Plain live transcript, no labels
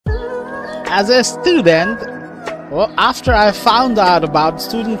as a student, well, after I found out about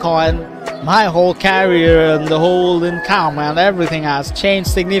student coin, my whole career and the whole income and everything has changed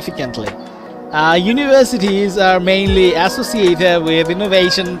significantly. Universities are mainly associated with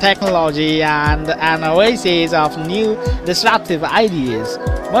innovation, technology, and an oasis of new disruptive ideas.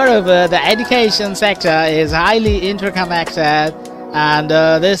 Moreover, the education sector is highly interconnected, and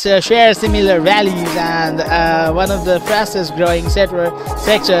this shares similar values and one of the fastest growing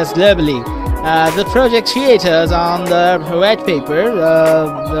sectors globally. The project creators on the white paper,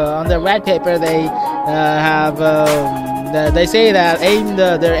 they say that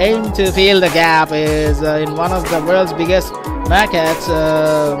their aim to fill the gap is in one of the world's biggest markets: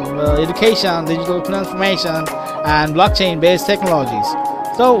 education, digital transformation, and blockchain-based technologies.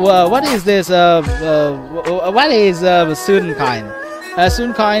 So, what is this? What is student coin?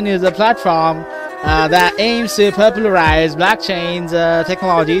 Student coin is a platform that aims to popularize blockchains,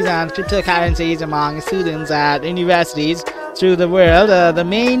 technologies, and cryptocurrencies among students at universities through the world. The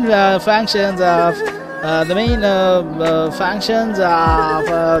main functions of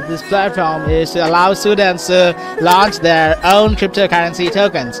this platform is to allow students to launch their own cryptocurrency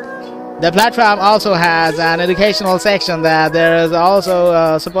tokens. The platform also has an educational section that there is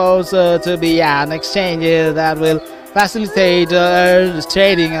also supposed to be an exchange that will facilitate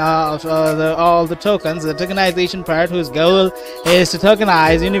trading of all the tokens, the tokenization part, whose goal is to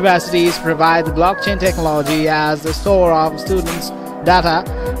tokenize universities, provide the blockchain technology as the store of students' data,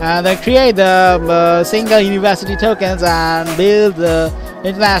 and then create the single university tokens and build the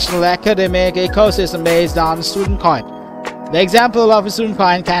international academic ecosystem based on student coin. The example of a student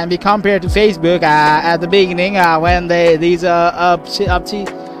coin can be compared to Facebook at the beginning, when these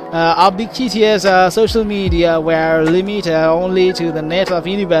ubiquitous social media were limited only to the net of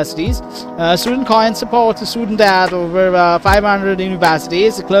universities. Student coin supports students at over 500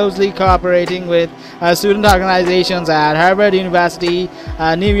 universities, closely cooperating with student organizations at Harvard University,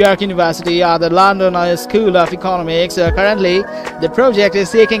 New York University, or the London School of Economics. Currently, the project is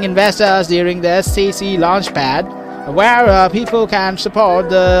seeking investors during the STC Launchpad, where people can support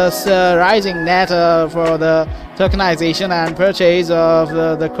the rising net for the tokenization and purchase of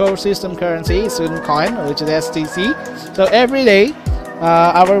the core system currency, student coin, which is STC. So every day,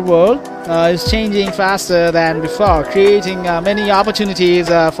 our world is changing faster than before, creating many opportunities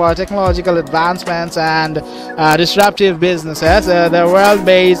for technological advancements and disruptive businesses. The world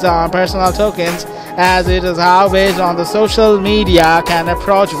based on personal tokens, as it is how based on the social media, can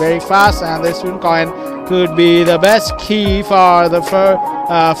approach very fast, and the student coin could be the best key for the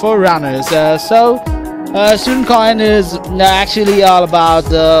forerunners. Student coin is actually all about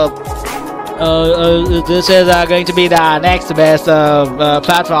this is going to be the next best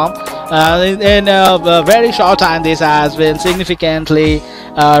platform. In a very short time, this has been significantly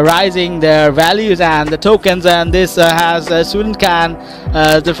rising their values and the tokens, and this has student can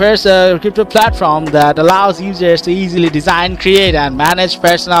the first crypto platform that allows users to easily design, create, and manage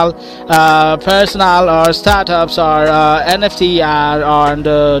personal or startups or NFT or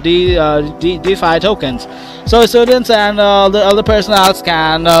DeFi tokens. So students and the other personals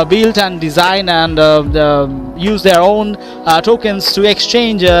can build and design and use their own tokens to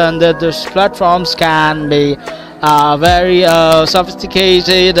exchange, and these platforms can be very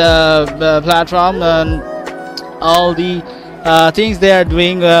sophisticated platform, and all the things they are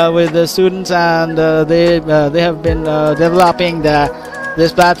doing with the students, and they have been developing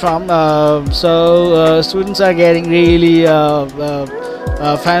this platform. So students are getting really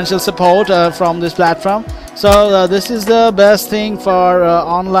financial support from this platform. So this is the best thing for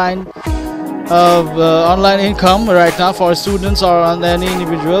online income right now for students or on any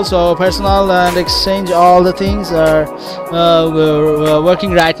individual. So personal and exchange, all the things are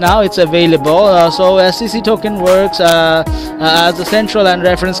working right now. It's available. So STC token works as a central and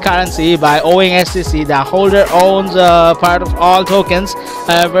reference currency. By owning STC, the holder owns part of all tokens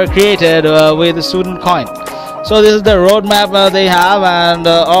ever created with the student coin. So this is the roadmap they have, and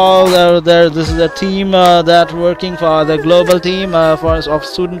this is the team that working for the global team of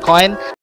student coin.